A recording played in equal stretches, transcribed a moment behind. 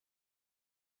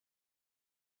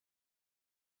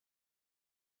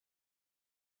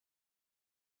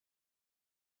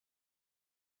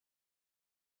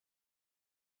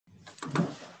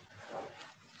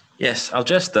Yes, I'll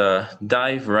just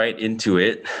dive right into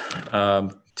it.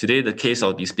 Today, the case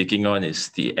I'll be speaking on is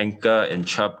the Enka and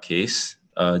Chubb case,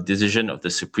 decision of the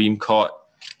Supreme Court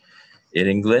in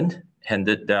England,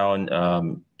 handed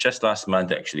down just last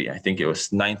month, actually. I think it was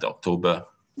 9th October.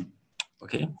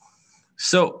 Okay,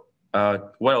 so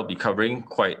what I'll be covering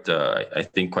I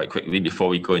think quite quickly before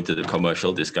we go into the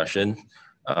commercial discussion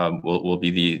will be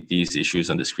these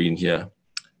issues on the screen here.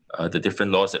 The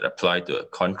different laws that apply to a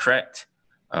contract,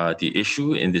 the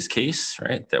issue in this case,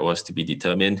 right, that was to be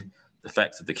determined, the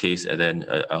facts of the case, and then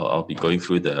I'll be going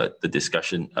through the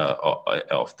discussion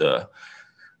of the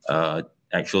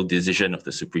actual decision of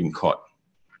the Supreme Court.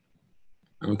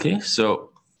 Okay,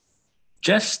 so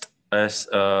just as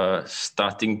a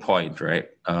starting point, right,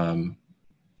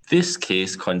 this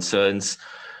case concerns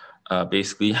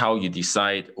basically how you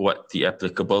decide what the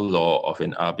applicable law of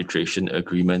an arbitration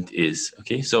agreement is.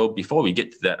 Okay, so before we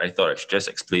get to that, I thought I should just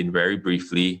explain very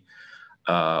briefly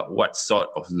what sort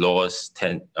of laws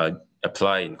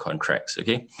apply in contracts.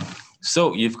 Okay,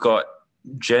 so you've got,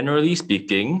 generally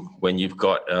speaking, when you've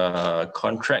got a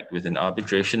contract with an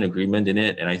arbitration agreement in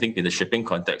it, and I think in the shipping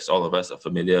context, all of us are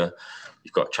familiar.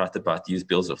 You've got charter parties,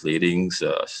 bills of ladings,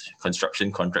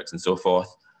 construction contracts, and so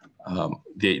forth.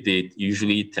 They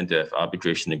usually tend to have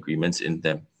arbitration agreements in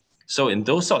them. So in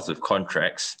those sorts of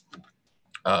contracts,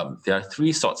 there are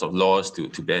three sorts of laws to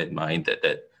bear in mind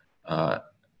that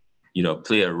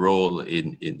play a role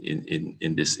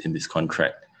in this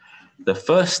contract. The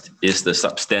first is the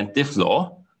substantive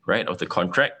law, right, of the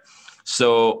contract.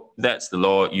 So that's the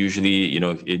law. Usually,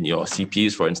 in your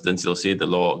CPs, for instance, they'll say the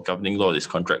governing law of this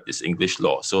contract is English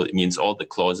law. So it means all the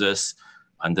clauses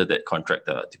under that contract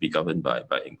are to be governed by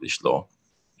English law.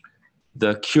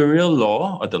 The curial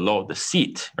law, or the law of the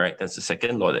seat, right, that's the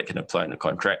second law that can apply in a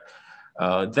contract.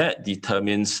 That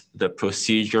determines the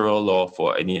procedural law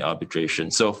for any arbitration.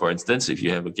 So for instance, if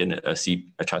you have, again, a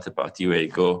charter party where you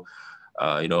go,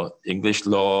 English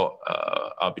law,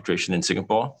 arbitration in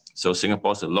Singapore. So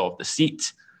Singapore's the law of the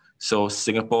seat. So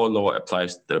Singapore law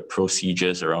applies the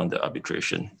procedures around the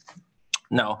arbitration.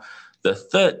 Now, the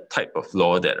third type of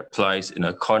law that applies in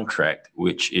a contract,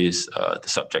 which is the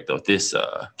subject of this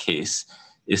case,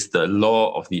 is the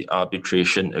law of the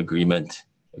arbitration agreement.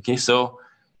 Okay, so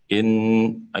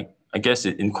I guess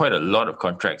in quite a lot of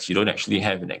contracts, you don't actually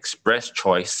have an express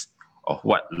choice of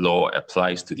what law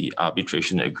applies to the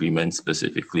arbitration agreement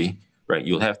specifically, right?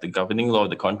 You'll have the governing law of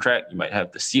the contract, you might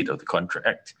have the seat of the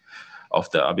contract of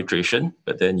the arbitration,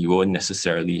 but then you won't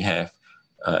necessarily have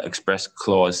express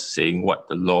clause saying what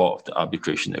the law of the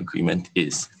arbitration agreement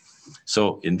is.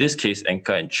 So in this case,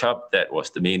 Enka and Chubb, that was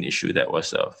the main issue that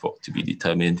was to be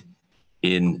determined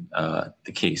in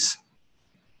the case.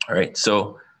 All right,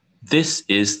 so this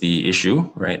is the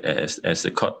issue, right, as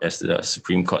the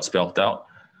Supreme Court spelled out,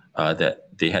 that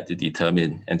they had to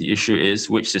determine. And the issue is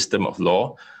which system of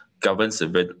law governs the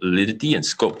validity and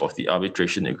scope of the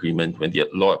arbitration agreement when the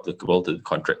law applicable to the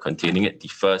contract containing it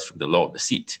differs from the law of the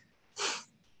seat.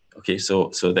 Okay, so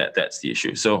that's the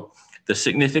issue. So the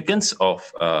significance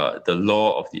of the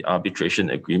law of the arbitration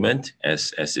agreement,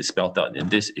 as is spelled out in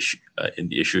this issue, in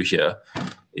the issue here,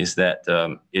 is that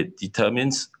it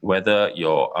determines whether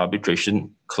your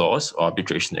arbitration clause or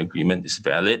arbitration agreement is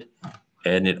valid,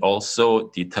 and it also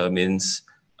determines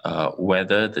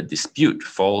whether the dispute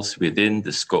falls within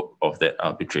the scope of that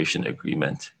arbitration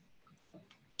agreement.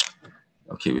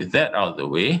 Okay, with that out of the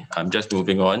way, I'm just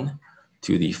moving on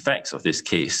to the facts of this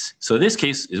case. So this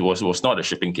case was not a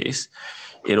shipping case.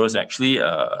 It was actually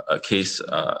a case,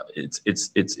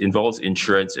 it involves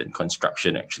insurance and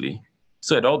construction, actually.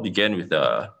 So it all began with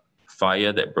a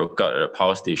fire that broke out at a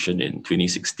power station in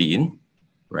 2016,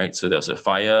 right? So there was a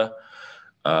fire.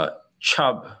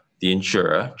 Chubb, the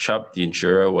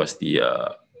insurer was the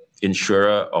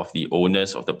insurer of the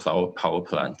owners of the power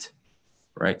plant,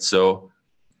 right? So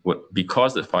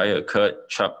because the fire occurred,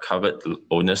 Chubb covered the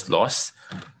owner's loss.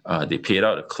 They paid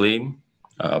out a claim,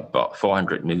 about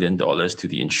 $400 million to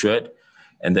the insured,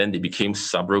 and then they became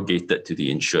subrogated to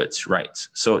the insured's rights.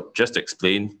 So just to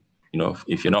explain,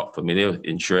 if you're not familiar with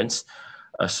insurance,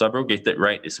 a subrogated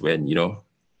right is when,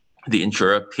 the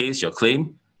insurer pays your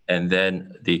claim, and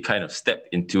then they kind of step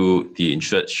into the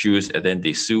insured's shoes, and then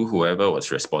they sue whoever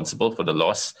was responsible for the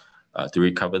loss to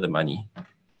recover the money.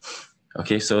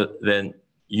 Okay, so then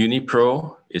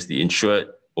Unipro is the insured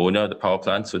owner of the power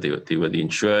plant, so they were the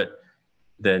insured.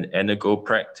 Then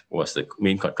Energopract was the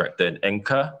main contractor, and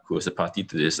Enka, who was a party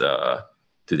to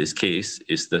this case,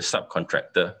 is the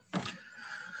subcontractor.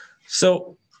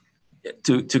 So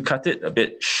to cut it a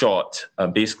bit short,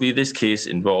 basically this case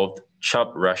involved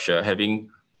Chubb Russia having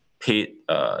paid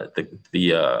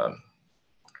the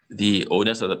the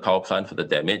owners of the power plant for the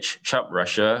damage, Chubb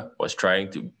Russia was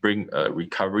trying to bring a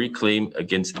recovery claim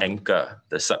against Enka,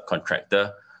 the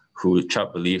subcontractor, who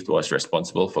Chubb believed was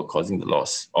responsible for causing the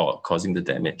loss or causing the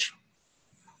damage.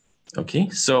 Okay,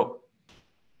 so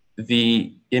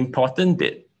the important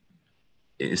bit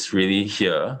is really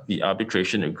here, the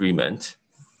arbitration agreement.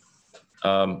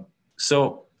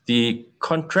 So the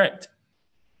contract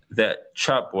that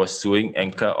Chubb was suing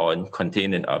Enka on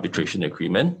contained an arbitration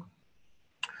agreement,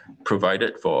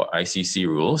 provided for ICC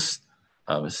rules.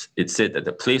 It said that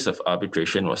the place of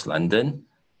arbitration was London,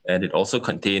 and it also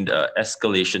contained an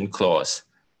escalation clause.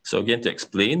 So again, to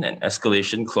explain, an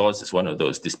escalation clause is one of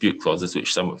those dispute clauses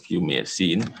which some of you may have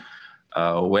seen,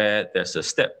 where there's a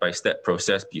step-by-step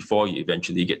process before you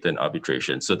eventually get to an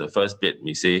arbitration. So the first bit,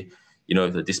 we say, you know,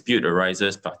 if the dispute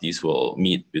arises, parties will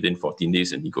meet within 14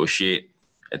 days and negotiate.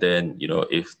 And then, you know,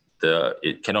 if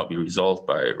it cannot be resolved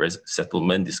by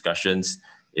settlement discussions,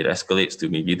 it escalates to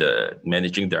maybe the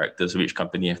managing directors of which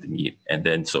company have to meet, and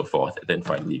then so forth, and then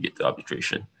finally you get to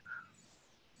arbitration.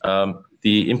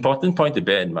 The important point to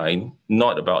bear in mind,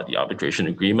 not about the arbitration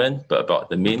agreement, but about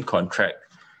the main contract,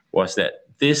 was that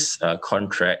this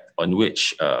contract on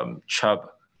which Chubb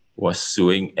was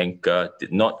suing Enka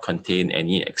did not contain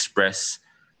any express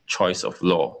choice of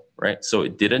law, right? So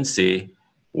it didn't say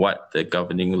what the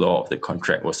governing law of the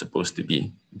contract was supposed to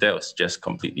be. That was just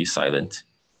completely silent.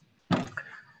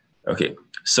 Okay,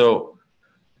 so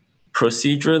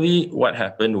procedurally, what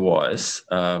happened was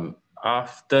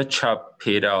after Chubb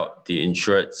paid out the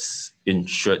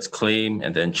insured's claim,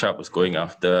 and then Chubb was going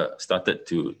after, started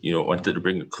to, you know, wanted to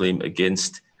bring a claim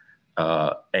against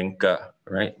Enka,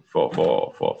 right,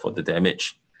 for the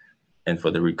damage and for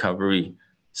the recovery.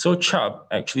 So Chubb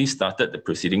actually started the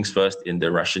proceedings first in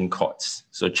the Russian courts.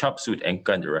 So Chubb sued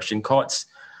Enka in the Russian courts.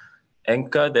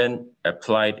 Enka then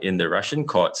applied in the Russian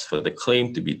courts for the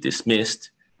claim to be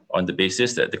dismissed on the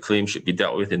basis that the claim should be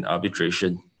dealt with in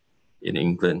arbitration in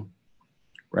England,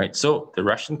 right? So the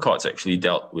Russian courts actually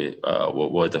dealt with,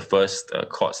 were the first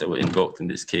courts that were invoked in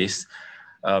this case.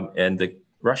 And the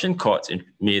Russian courts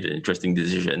made an interesting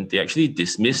decision. They actually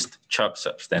dismissed Chubb's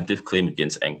substantive claim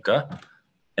against Enka.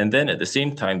 And then at the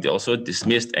same time, they also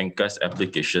dismissed Enka's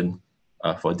application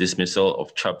for dismissal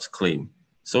of Chubb's claim.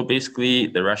 So basically,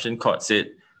 the Russian court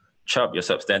said, Chubb, your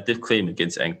substantive claim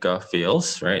against Enka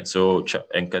fails, right? So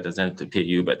Enka doesn't have to pay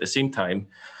you. But at the same time,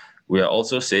 we are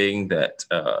also saying that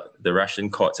the Russian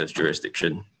courts has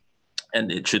jurisdiction,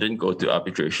 and it shouldn't go to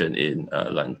arbitration in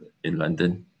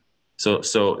London. So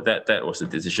that was the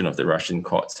decision of the Russian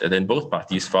courts. And then both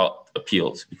parties filed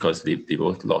appeals because they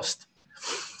both lost.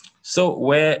 So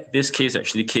where this case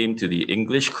actually came to the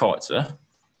English courts,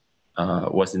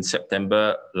 was in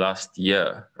September last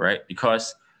year, right?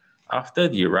 Because after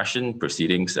the Russian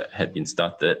proceedings that had been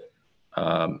started,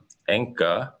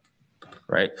 Enka,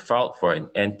 right, filed for an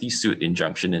anti-suit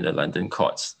injunction in the London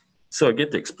courts. So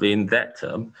again, to explain that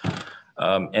term,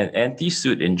 an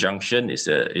anti-suit injunction is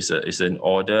an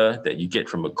order that you get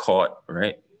from a court,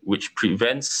 right, which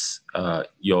prevents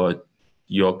your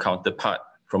counterpart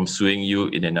from suing you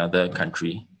in another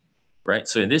country, right?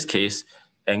 So in this case,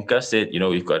 Enka said, you know,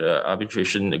 we've got an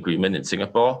arbitration agreement in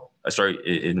Singapore,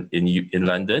 in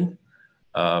London.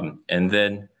 And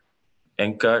then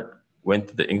Enka went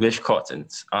to the English courts and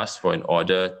asked for an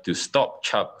order to stop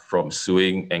Chubb from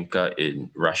suing Enka in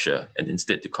Russia, and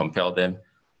instead to compel them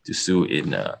to sue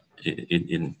in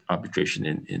arbitration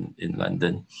in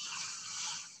London.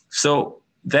 So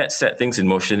that set things in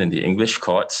motion in the English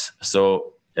courts.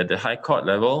 So at the High Court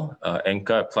level,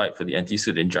 Enka applied for the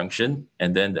anti-suit injunction,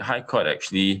 and then the High Court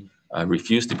actually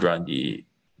refused to grant the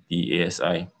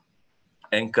ASI.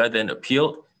 Enka then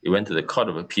appealed. It went to the Court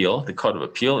of Appeal. The Court of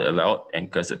Appeal allowed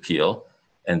Enka's appeal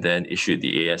and then issued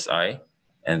the ASI.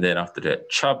 And then after that,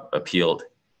 Chubb appealed.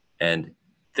 And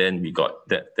then we got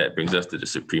that brings us to the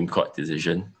Supreme Court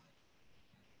decision.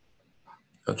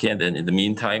 Okay, and then in the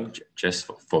meantime, just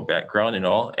for background and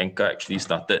all, Enka actually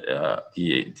started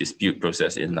the dispute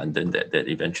process in London that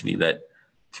eventually led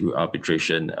to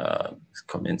arbitration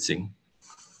commencing.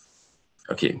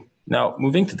 Okay, now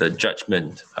moving to the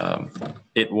judgment.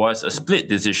 It was a split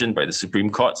decision by the Supreme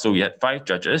Court. So we had 5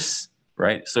 judges,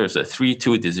 right? So it's a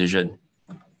 3-2 decision.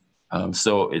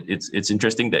 So it's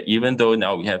interesting that even though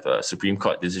now we have a Supreme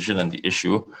Court decision on the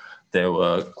issue, there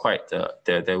were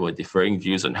there were differing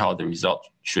views on how the result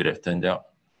should have turned out.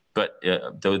 But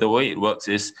the way it works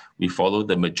is we follow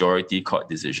the majority court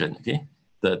decision. Okay,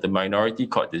 the minority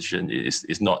court decision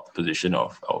is not the position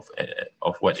of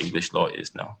what English law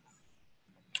is now.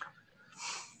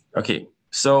 Okay,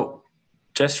 so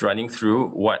just running through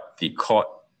what the court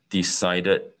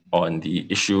decided on the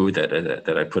issue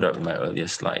that I put up in my earlier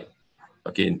slide.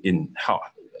 Okay,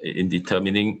 in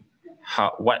determining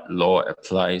what law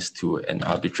applies to an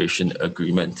arbitration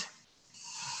agreement.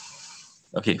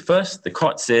 Okay, first, the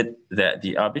court said that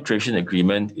the arbitration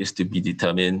agreement is to be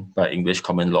determined by English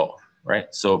common law,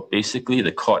 right? So basically,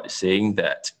 the court is saying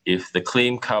that if the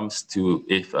claim comes to,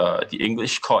 if the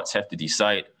English courts have to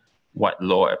decide what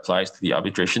law applies to the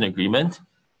arbitration agreement,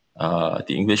 the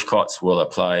English courts will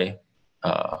apply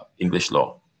English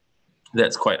law.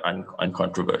 That's quite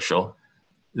uncontroversial.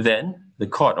 Then the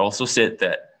court also said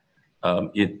that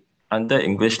under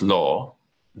English law,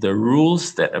 the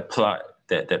rules that apply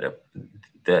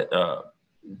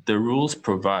the rules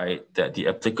provide that the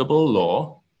applicable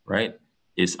law, right,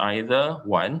 is either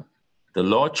one, the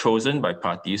law chosen by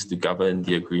parties to govern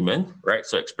the agreement, right?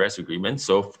 So express agreement.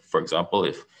 So for example,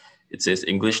 if it says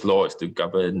English law is to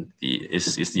govern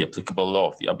is the applicable law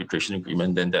of the arbitration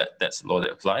agreement, then that's the law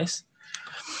that applies.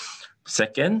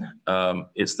 Second,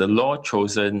 it's the law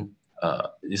chosen,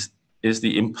 is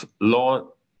the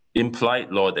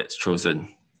implied law that's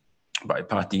chosen by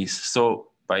parties. So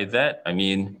by that, I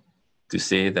mean to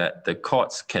say that the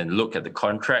courts can look at the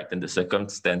contract and the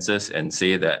circumstances and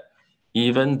say that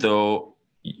even though,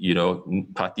 you know,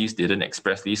 parties didn't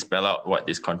expressly spell out what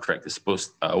this contract is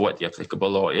what the applicable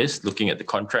law is, looking at the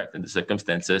contract and the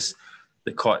circumstances,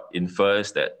 the court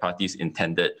infers that parties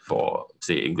intended for,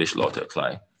 say, English law to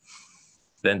apply.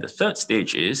 Then the third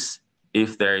stage is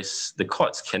if the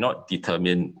courts cannot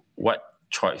determine what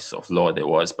choice of law there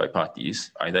was by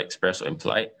parties, either express or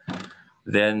implied,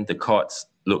 then the courts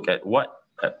look at what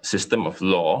system of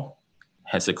law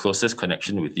has the closest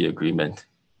connection with the agreement,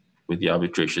 with the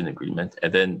arbitration agreement,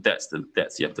 and then that's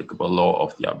the applicable law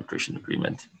of the arbitration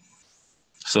agreement.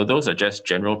 So those are just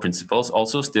general principles,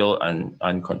 also still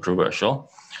uncontroversial.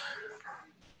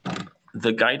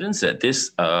 The guidance that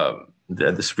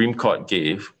that the Supreme Court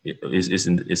gave is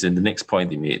in the next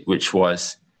point they made, which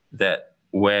was that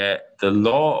where the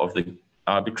law of the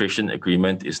arbitration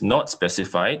agreement is not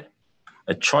specified,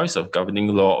 a choice of governing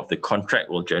law of the contract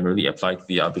will generally apply to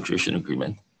the arbitration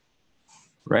agreement,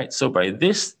 right? So by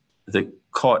this, the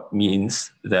court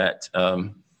means that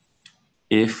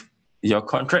if your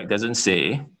contract doesn't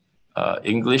say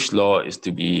English law is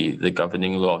to be the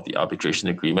governing law of the arbitration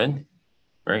agreement,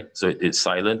 right? So it's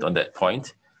silent on that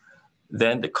point,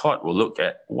 then the court will look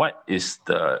at what is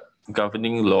the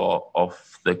governing law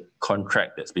of the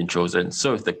contract that's been chosen.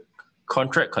 So if the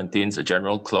contract contains a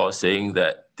general clause saying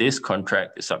that this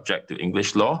contract is subject to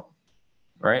English law,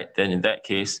 right? Then in that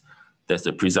case, there's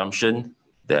a presumption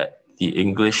that the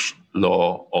English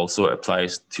law also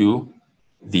applies to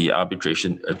the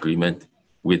arbitration agreement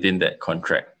within that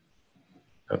contract.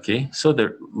 Okay, so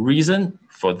the reason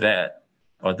for that,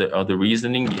 or the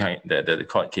reasoning behind that the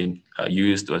court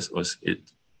used was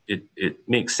it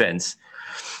makes sense.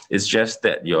 It's just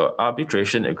that your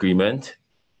arbitration agreement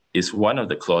is one of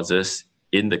the clauses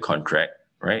in the contract,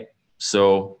 right?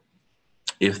 So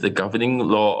if the governing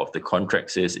law of the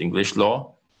contract says English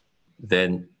law,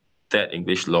 then that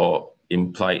English law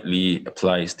impliedly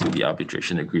applies to the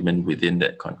arbitration agreement within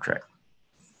that contract.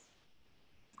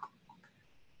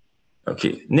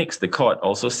 Okay, next, the court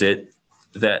also said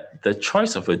that the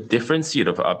choice of a different seat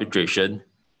of arbitration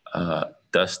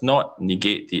does not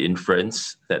negate the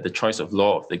inference that the choice of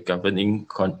law of the governing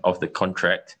of the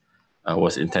contract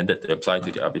was intended to apply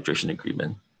to the arbitration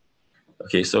agreement.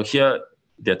 Okay, so here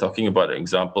they're talking about an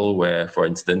example where, for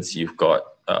instance, you've got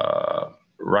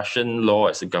Russian law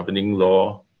as a governing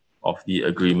law of the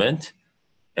agreement,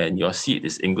 and your seat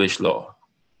is English law.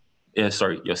 Your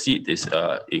seat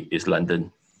is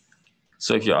London.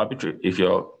 So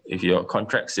if your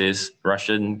contract says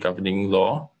Russian governing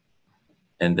law,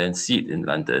 and then seat in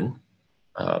London,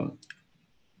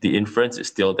 the inference is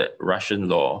still that Russian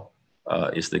law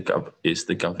is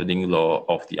the governing law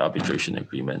of the arbitration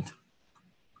agreement,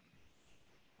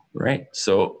 right?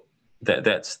 So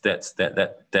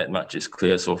that much is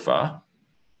clear so far.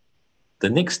 The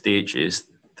next stage is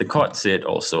the court said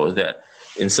also that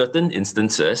in certain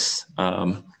instances,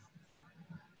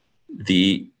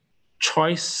 the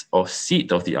choice of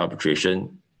seat of the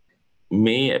arbitration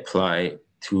may apply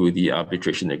to the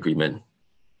arbitration agreement.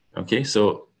 Okay,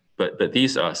 so but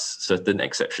these are certain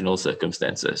exceptional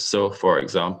circumstances. So for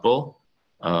example,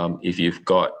 if you've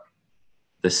got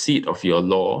the seat of your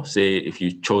law, say if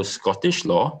you chose Scottish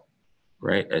law,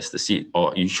 right, as the seat,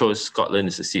 or you chose Scotland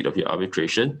as the seat of your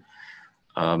arbitration,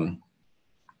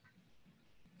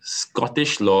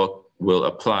 Scottish law will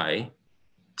apply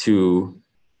to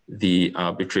the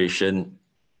arbitration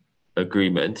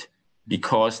agreement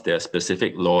because there are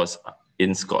specific laws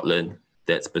in Scotland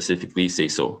that specifically say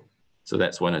so. So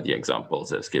that's one of the examples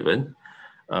that's given.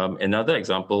 Another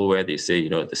example where they say,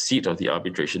 the seat of the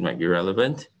arbitration might be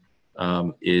relevant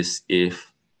is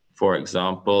if, for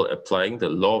example, applying the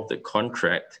law of the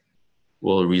contract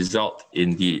will result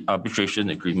in the arbitration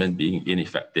agreement being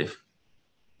ineffective.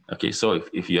 Okay, so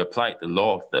if you applied the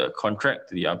law of the contract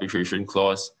to the arbitration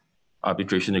clause,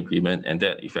 arbitration agreement, and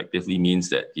that effectively means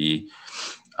that the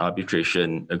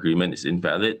arbitration agreement is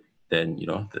invalid, then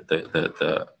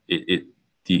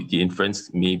the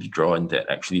inference may be drawn that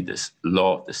actually this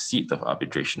law of the seat of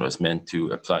arbitration was meant to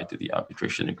apply to the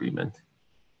arbitration agreement.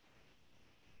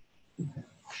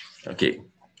 Okay,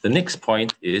 the next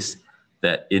point is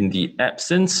that in the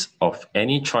absence of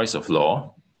any choice of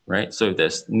law, right? So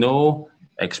there's no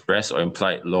express or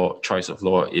implied choice of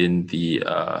law in the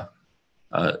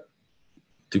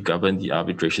to govern the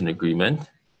arbitration agreement.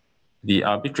 The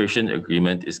arbitration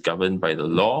agreement is governed by the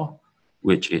law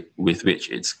with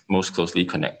which it's most closely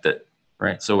connected,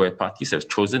 right? So where parties have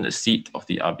chosen a seat of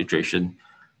the arbitration,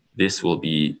 this will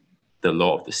be the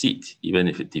law of the seat, even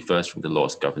if it differs from the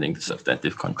laws governing the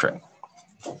substantive contract.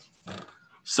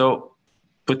 So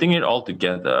putting it all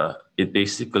together, it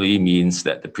basically means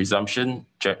that the presumption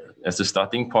as a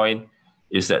starting point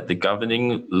is that the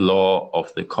governing law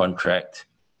of the contract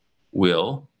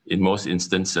will, in most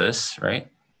instances, right,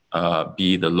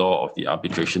 be the law of the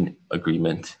arbitration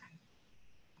agreement,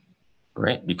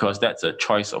 right? Because that's a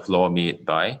choice of law made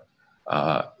by,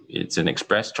 it's an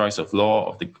express choice of law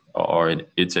of the, or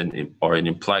an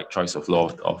implied choice of law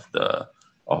of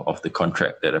the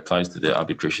contract that applies to the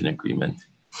arbitration agreement,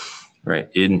 right?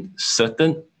 In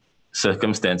certain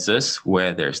circumstances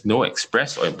where there's no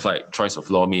express or implied choice of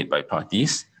law made by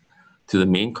parties to the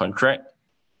main contract,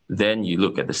 then you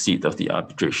look at the seat of the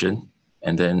arbitration,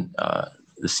 and then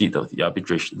the seat of the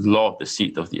arbitration, law of the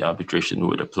seat of the arbitration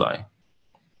would apply.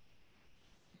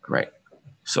 Right.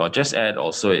 So I'll just add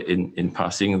also in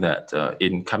passing that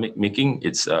in making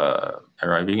its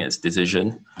arriving at its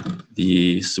decision,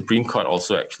 the Supreme Court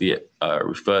also actually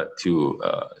referred to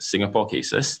Singapore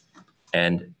cases,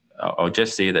 and I'll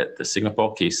just say that the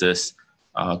Singapore cases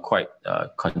are quite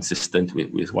consistent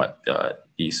with what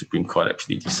the Supreme Court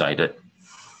actually decided.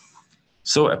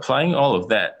 So applying all of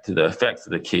that to the facts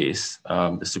of the case,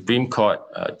 the Supreme Court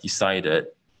decided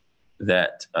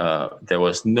that there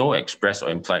was no express or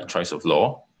implied choice of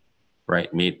law,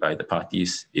 right, made by the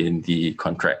parties in the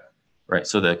contract, right?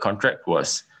 So the contract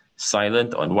was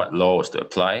silent on what law was to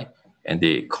apply, and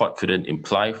the court couldn't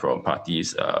imply from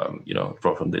parties,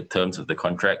 from the terms of the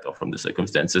contract or from the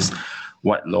circumstances,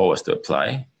 what law was to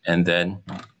apply. And then,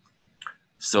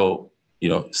 so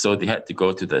they had to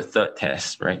go to the third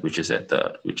test, right, which is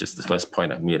the first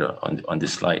point I've made on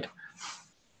this slide.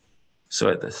 So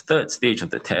at the third stage of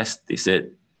the test, they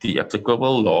said the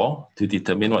applicable law, to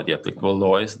determine what the applicable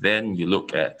law is, then you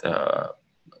look at the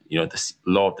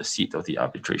law of the seat of the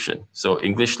arbitration. So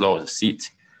English law is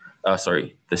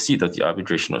the seat of the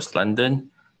arbitration was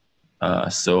London.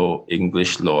 So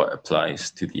English law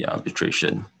applies to the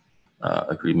arbitration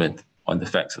agreement on the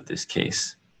facts of this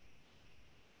case.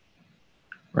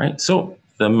 Right. So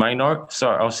I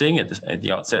was saying at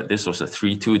the outset, this was a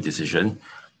 3-2 decision.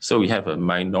 So we have a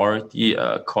minority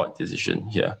court decision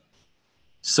here.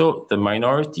 So the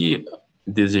minority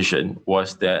decision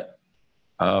was that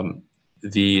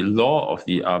the law of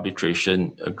the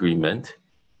arbitration agreement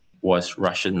was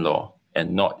Russian law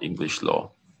and not English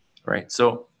law, right?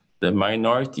 So the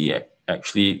minority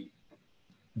actually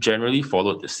generally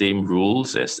followed the same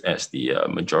rules as the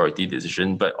majority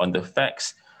decision, but on the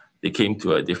facts, they came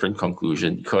to a different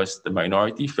conclusion because the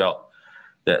minority felt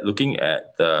that looking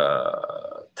at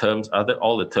the terms,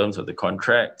 all the terms of the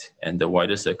contract and the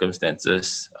wider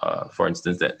circumstances, for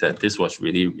instance, that this was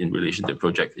really in relation to the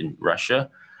project in Russia,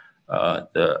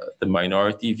 the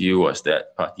minority view was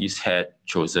that parties had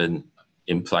chosen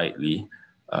impliedly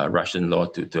Russian law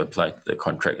to apply to the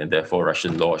contract, and therefore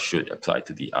Russian law should apply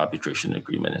to the arbitration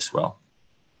agreement as well.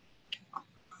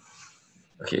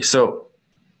 Okay, so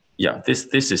yeah, this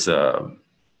is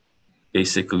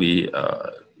basically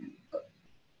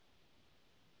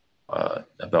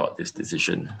about this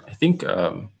decision. I think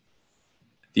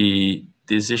the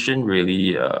decision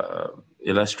really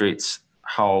illustrates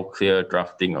how clear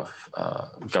drafting of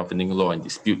governing law and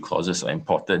dispute clauses are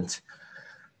important.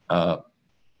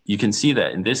 You can see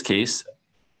that in this case,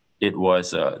 it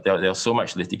was there was so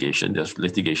much litigation. There's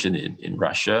litigation in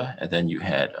Russia, and then you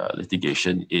had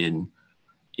litigation in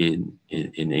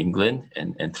England,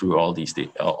 and through all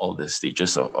the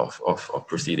stages of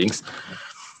proceedings.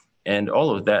 And all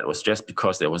of that was just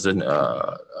because there wasn't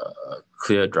a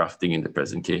clear drafting in the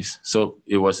present case. So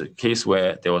it was a case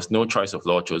where there was no choice of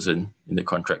law chosen in the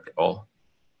contract at all.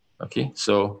 Okay,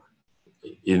 so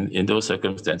in those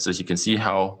circumstances, you can see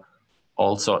how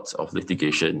all sorts of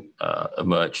litigation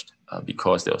emerged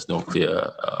because there was no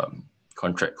clear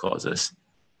contract clauses.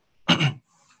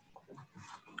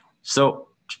 So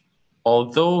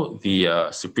although the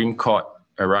Supreme Court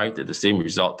arrived at the same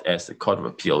result as the Court of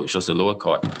Appeal, which was the lower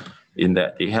court, in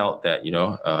that they held that,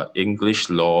 English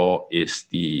law is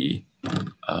the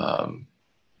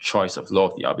choice of law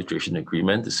of the arbitration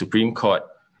agreement, the Supreme Court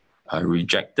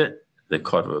rejected the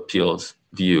Court of Appeal's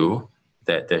view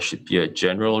that there should be a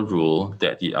general rule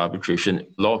that the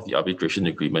law of the arbitration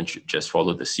agreement should just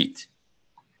follow the seat,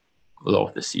 law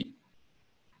of the seat.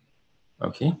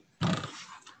 Okay.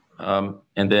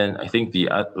 And then I think the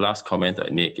last comment I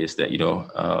make is that,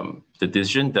 the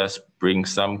decision does bring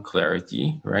some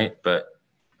clarity, right? But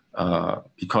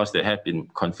because there have been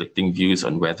conflicting views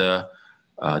on whether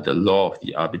the law of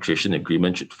the arbitration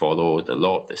agreement should follow the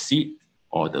law of the seat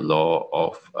or the law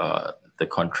of the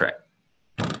contract.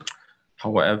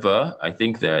 However, I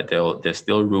think that there's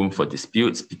still room for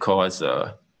disputes because,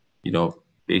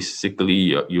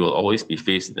 basically you will always be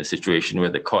faced in a situation where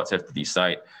the courts have to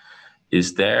decide,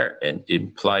 is there an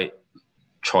implied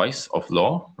choice of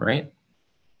law, right,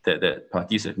 that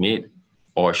parties have made,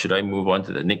 or should I move on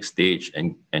to the next stage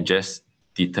and just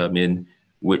determine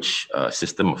which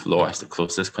system of law has the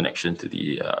closest connection to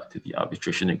the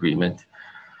arbitration agreement?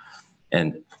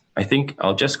 And I think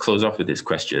I'll just close off with this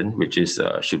question, which is,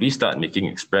 should we start making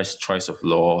express choice of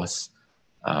laws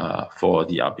for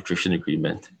the arbitration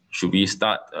agreement? Should we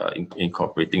start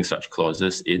incorporating such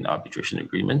clauses in arbitration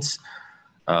agreements?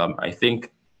 I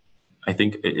think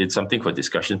it's something for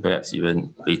discussion, perhaps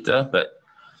even later, but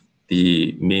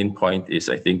the main point is,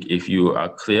 I think if you are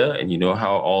clear and you know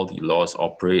how all the laws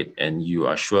operate and you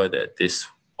are sure that this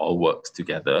all works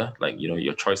together, like,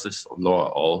 your choices of law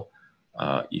are all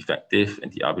effective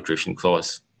and the arbitration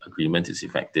clause agreement is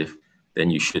effective, then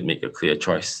you should make a clear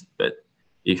choice. But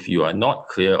if you are not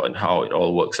clear on how it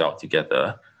all works out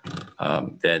together,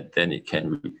 then it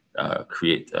can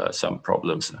create some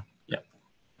problems.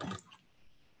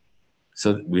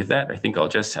 So with that, I think I'll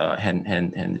just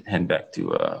hand back to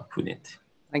Punit.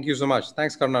 Thank you so much.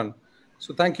 Thanks, Karnan.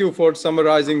 So thank you for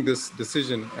summarizing this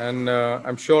decision. And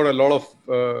I'm sure a lot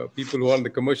of people who are on the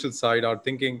commercial side are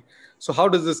thinking, so how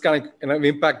does this kind of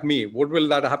impact me? What will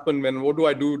that happen what do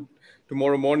I do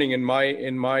tomorrow morning in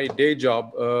my day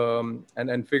job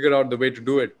and figure out the way to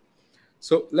do it?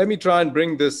 So let me try and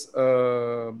bring this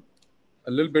a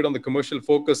little bit on the commercial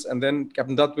focus, and then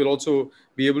Captain Dutt will also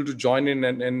be able to join in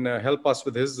and help us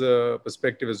with his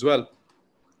perspective as well.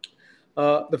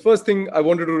 The first thing I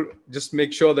wanted to just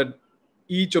make sure that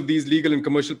each of these legal and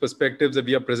commercial perspectives that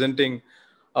we are presenting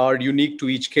are unique to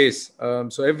each case.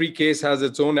 So every case has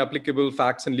its own applicable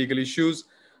facts and legal issues.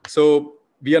 So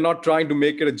we are not trying to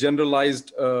make it a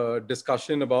generalized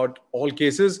discussion about all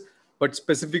cases, but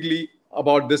specifically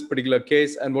about this particular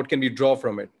case and what can we draw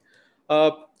from it.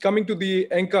 Coming to the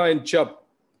Enka and Chubb,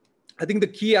 I think the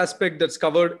key aspect that's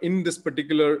covered in this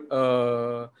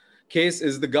particular case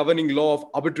is the governing law of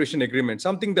arbitration agreement,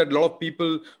 something that a lot of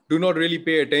people do not really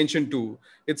pay attention to.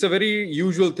 It's a very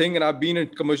usual thing, and I've been in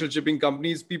commercial shipping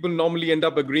companies. People normally end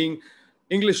up agreeing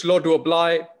English law to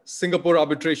apply, Singapore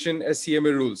arbitration,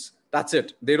 SCMA rules. That's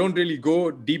it. They don't really go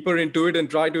deeper into it and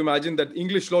try to imagine that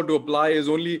English law to apply is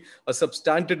only a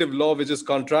substantive law, which is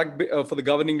contract for the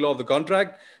governing law of the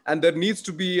contract. And there needs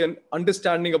to be an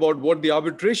understanding about what the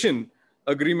arbitration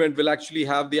agreement will actually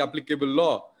have the applicable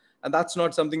law. And that's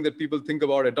not something that people think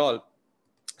about at all.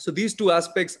 So these two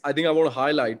aspects, I think I want to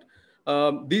highlight.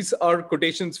 These are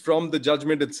quotations from the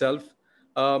judgment itself.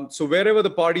 So wherever the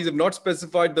parties have not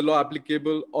specified the law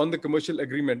applicable on the commercial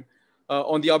agreement,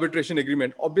 on the arbitration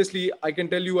agreement, obviously, I can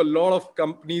tell you a lot of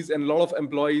companies and a lot of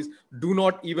employees do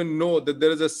not even know that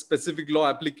there is a specific law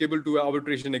applicable to an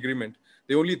arbitration agreement.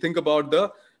 They only think about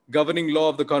the governing law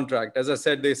of the contract. As I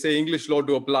said, they say English law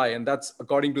to apply, and that's,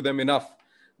 according to them, enough.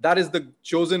 That is the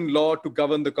chosen law to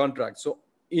govern the contract. So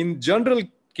in general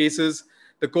cases,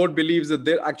 the court believes that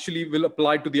they actually will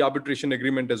apply to the arbitration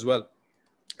agreement as well.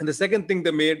 And the second thing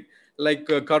they made, like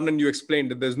Karnan, you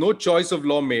explained, that there's no choice of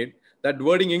law made. That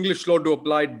wording English law to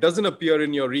apply doesn't appear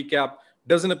in your recap,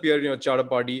 doesn't appear in your charter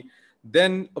party.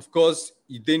 Then, of course,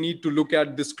 they need to look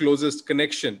at this closest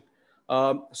connection.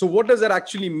 So what does that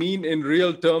actually mean in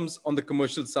real terms on the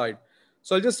commercial side?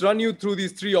 So I'll just run you through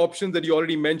these three options that you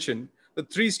already mentioned, the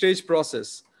three-stage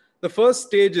process. The first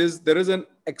stage is there is an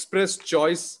express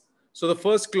choice So the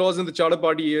first clause in the charter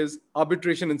party is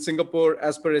arbitration in Singapore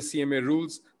as per SCMA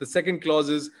rules. The second clause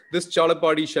is this charter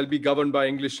party shall be governed by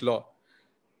English law.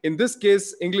 In this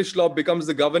case, English law becomes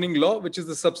the governing law, which is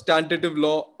the substantive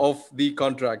law of the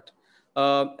contract.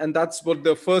 And that's what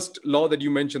the first law that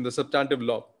you mentioned, the substantive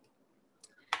law.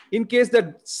 In case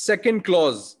that second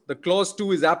clause, the clause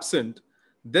 2 is absent,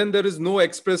 then there is no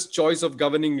express choice of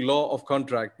governing law of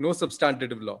contract, no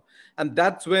substantive law. And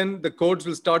that's when the courts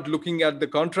will start looking at the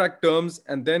contract terms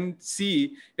and then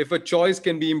see if a choice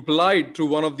can be implied through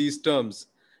one of these terms.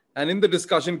 And in the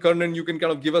discussion, Karnan, you can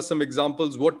kind of give us some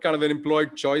examples what kind of an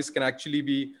implied choice can actually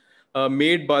be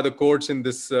made by the courts in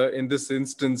this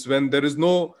instance when there is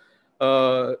no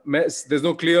there's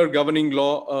no clear governing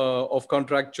law of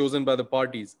contract chosen by the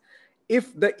parties.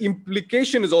 If the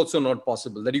implication is also not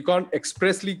possible, that you can't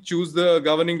expressly choose the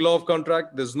governing law of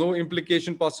contract, there's no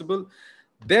implication possible,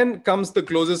 then comes the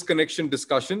closest connection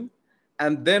discussion.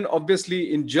 And then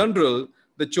obviously in general,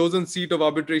 the chosen seat of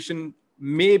arbitration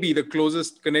may be the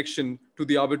closest connection to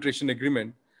the arbitration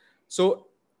agreement. So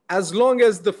as long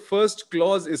as the first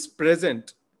clause is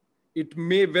present, it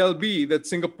may well be that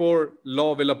Singapore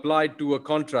law will apply to a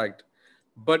contract.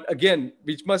 But again,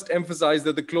 we must emphasize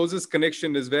that the closest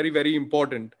connection is very, very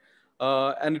important.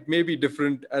 And it may be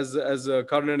different as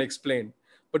Karnan explained.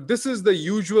 But this is the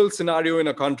usual scenario in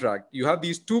a contract. You have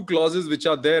these two clauses which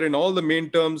are there in all the main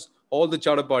terms, all the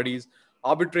charter parties,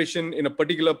 arbitration in a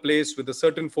particular place with a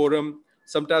certain forum,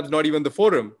 sometimes not even the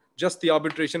forum, just the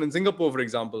arbitration in Singapore, for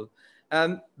example,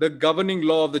 and the governing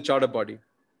law of the charter party.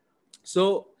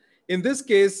 So in this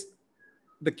case,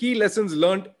 the key lessons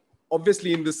learned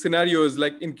obviously in this scenario is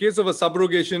like in case of a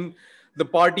subrogation, the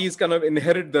parties kind of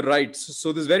inherit the rights.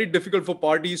 So it's very difficult for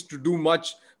parties to do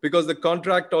much because the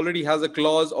contract already has a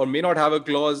clause or may not have a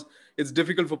clause. It's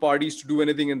difficult for parties to do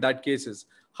anything in that cases.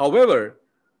 However,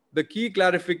 the key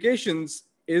clarifications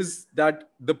is that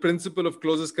the principle of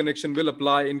closest connection will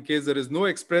apply in case there is no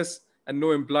express and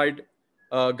no implied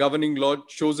governing law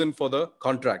chosen for the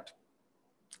contract.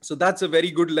 So that's a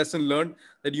very good lesson learned,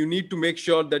 that you need to make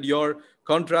sure that your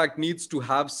contract needs to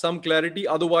have some clarity.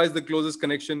 Otherwise, the closest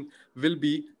connection will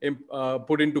be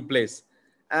put into place.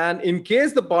 And in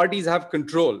case the parties have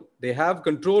control, they have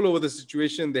control over the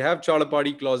situation, they have charter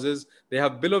party clauses, they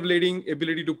have bill of lading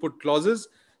ability to put clauses,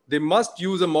 they must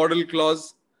use a model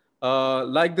clause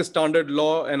like the standard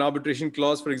law and arbitration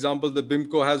clause. For example, the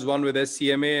BIMCO has one with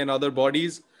SCMA and other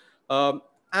bodies.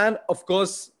 And of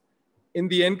course, in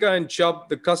the Enka and Chubb,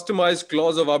 the customized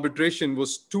clause of arbitration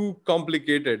was too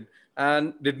complicated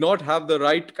and did not have the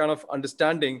right kind of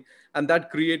understanding, and that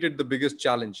created the biggest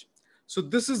challenge. So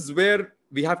this is where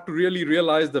we have to really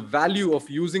realize the value of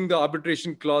using the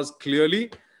arbitration clause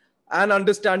clearly and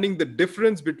understanding the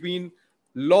difference between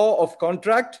law of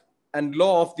contract and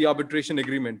law of the arbitration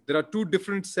agreement. There are two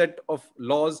different set of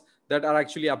laws that are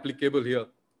actually applicable here.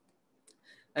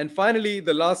 And finally,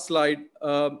 the last slide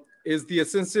is the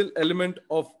essential element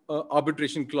of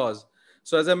arbitration clause.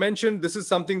 So as I mentioned, this is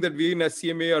something that we in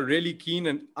SCMA are really keen,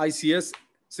 and ICS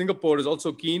Singapore is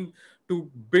also keen to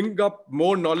bring up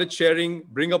more knowledge sharing,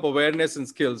 bring up awareness and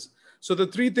skills. So the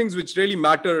three things which really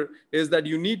matter is that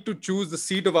you need to choose the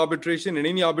seat of arbitration in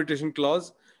any arbitration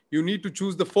clause. You need to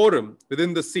choose the forum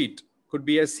within the seat. Could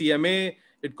be SCMA,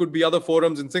 it could be other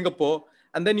forums in Singapore.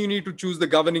 And then you need to choose the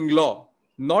governing law,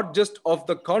 not just of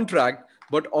the contract,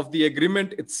 but of the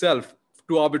agreement itself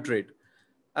to arbitrate.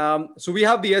 So we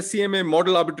have the SCMA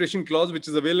model arbitration clause, which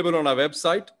is available on our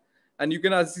website. And you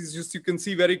can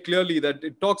see very clearly that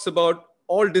it talks about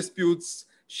all disputes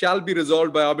shall be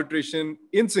resolved by arbitration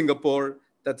in Singapore.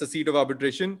 That's the seat of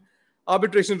arbitration.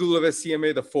 Arbitration rule of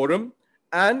SCMA, the forum.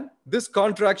 And this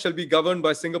contract shall be governed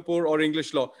by Singapore or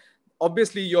English law.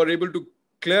 Obviously, you're able to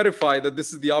clarify that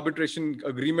this is the arbitration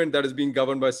agreement that is being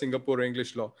governed by Singapore or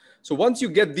English law. So once you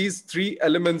get these three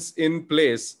elements in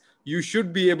place, you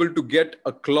should be able to get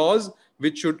a clause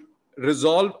which should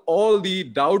resolve all the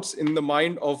doubts in the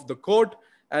mind of the court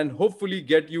and hopefully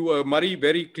get you a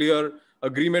very clear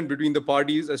agreement between the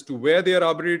parties as to where they are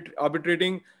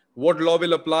arbitrating, what law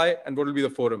will apply, and what will be the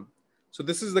forum. So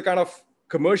this is the kind of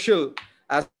commercial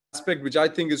aspect which I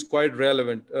think is quite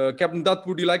relevant. Captain Dutt,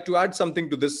 would you like to add something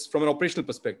to this from an operational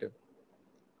perspective?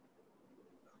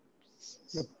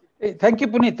 Thank you,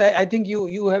 Punit. I think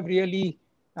you have really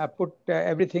put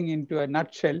everything into a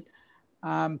nutshell.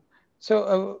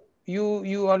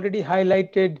 You already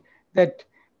highlighted that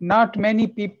not many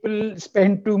people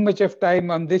spend too much of time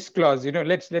on this clause. You know,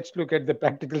 let's look at the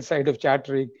practical side of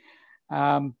chartering.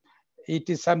 It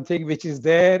is something which is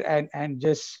there and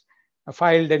just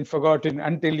filed and forgotten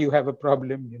until you have a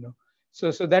problem. You know,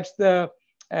 so that's the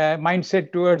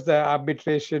mindset towards the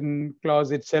arbitration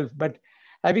clause itself. But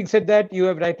having said that, you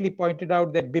have rightly pointed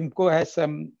out that BIMCO has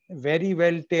some very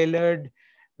well tailored,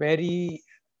 very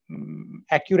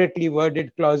accurately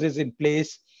worded clauses in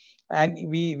place, and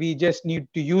we just need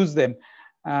to use them.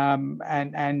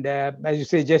 And as you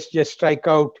say, just strike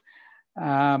out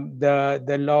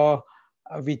the law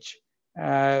which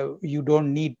you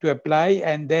don't need to apply,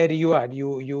 and there you are.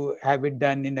 You have it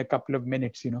done in a couple of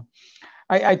minutes.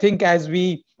 I think as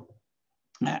we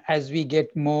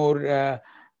get more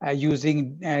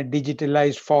using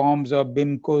digitalized forms or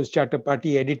BIMCO's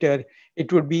Thirupathy editor,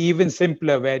 it would be even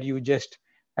simpler, where you just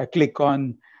click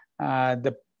on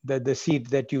the seat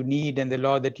that you need and the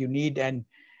law that you need, and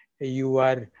you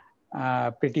are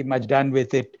pretty much done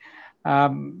with it.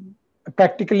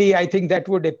 Practically, I think that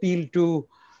would appeal to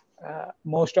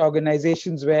most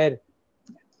organizations where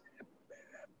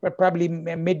probably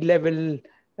mid-level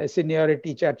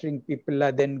seniority chartering people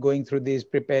are then going through these,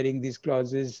 preparing these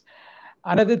clauses.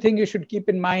 Another thing you should keep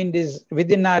in mind is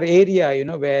within our area,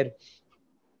 where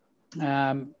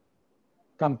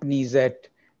companies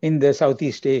in the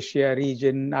Southeast Asia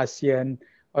region, ASEAN,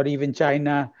 or even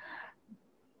China,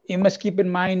 you must keep in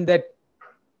mind that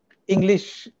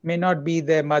English may not be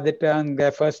their mother tongue,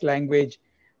 their first language.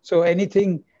 So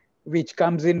anything which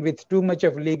comes in with too much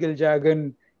of legal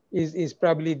jargon is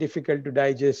probably difficult to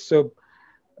digest. So,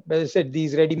 as I said,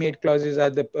 these ready-made clauses are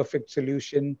the perfect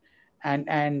solution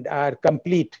and are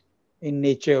complete in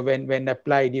nature when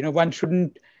applied. One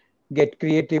shouldn't get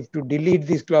creative to delete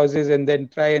these clauses and then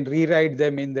try and rewrite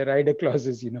them in the rider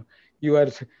clauses. You are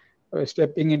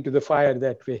stepping into the fire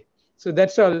that way. So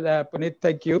that's all, Punit.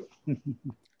 Thank you.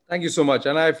 Thank you so much.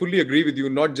 And I fully agree with you,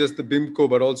 not just the BIMCO,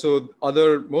 but also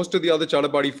most of the other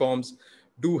Thirupathy forms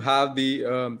do have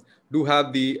the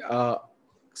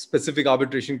specific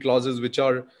arbitration clauses which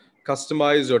are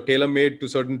customized or tailor-made to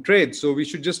certain trades. So we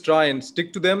should just try and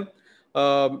stick to them.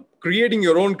 Creating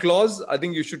your own clause, I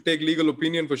think you should take legal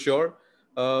opinion for sure.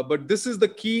 But this is the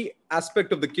key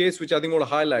aspect of the case, which I think I want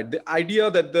to highlight. The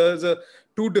idea that there's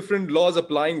two different laws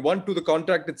applying, one to the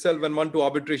contract itself and one to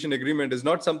arbitration agreement, is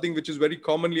not something which is very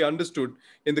commonly understood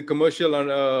in the commercial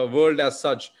world as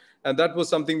such. And that was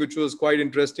something which was quite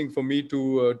interesting for me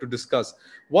to discuss.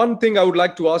 One thing I would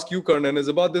like to ask you, Karnan, is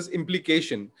about this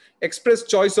implication. Express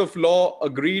choice of law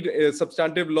agreed,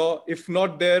 substantive law. If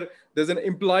not there's an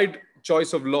implied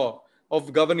choice of law,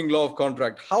 of governing law of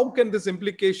contract. How can this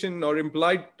implication or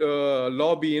implied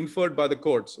law be inferred by the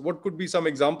courts? What could be some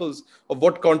examples of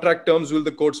what contract terms will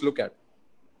the courts look at?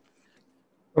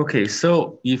 Okay,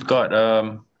 so you've got,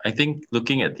 I think,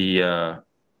 looking at the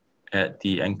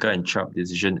Enka and Chubb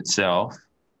decision itself,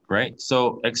 right?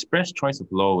 So express choice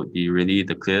of law would be really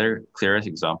the clearest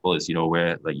example is,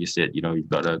 where, like you said, you've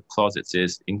got a clause that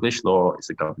says English law is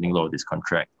the governing law of this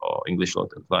contract, or English law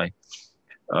to apply.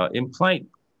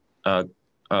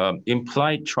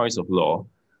 Implied choice of law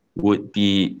would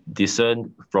be discerned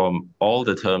from all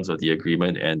the terms of the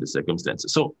agreement and the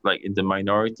circumstances. So like in the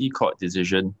minority court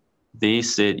decision, they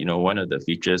said, one of the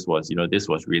features was, this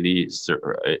was really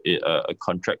a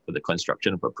contract for the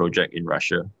construction of a project in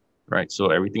Russia, right?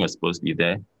 So everything was supposed to be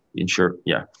there.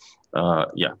 Yeah.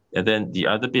 And then the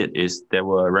other bit is there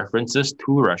were references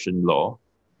to Russian law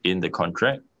in the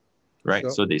contract, right?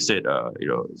 Sure. So they said, there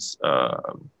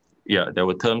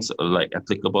were terms like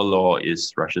applicable law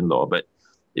is Russian law, but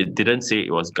it didn't say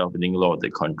it was governing law of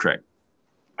the contract.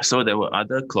 So there were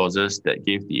other clauses that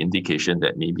gave the indication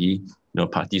that maybe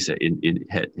parties had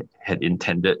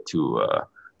intended to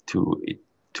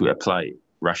apply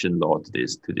Russian law to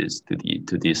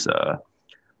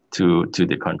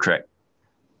the contract.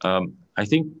 I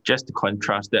think just to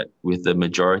contrast that with the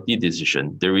majority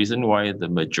decision, the reason why the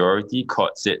majority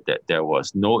court said that there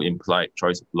was no implied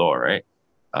choice of law, right,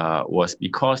 was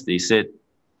because they said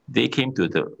they came to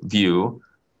the view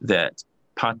that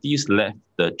parties left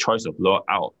the choice of law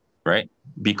out, right,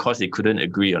 because they couldn't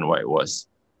agree on what it was,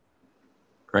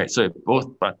 right? So if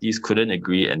both parties couldn't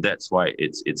agree and that's why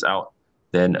it's out,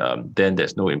 then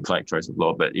there's no implied choice of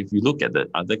law. But if you look at the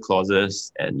other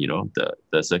clauses and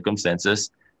the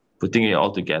circumstances, putting it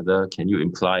all together, can you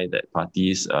imply that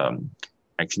parties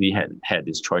actually had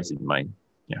this choice in mind?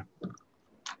 Yeah.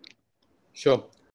 Sure.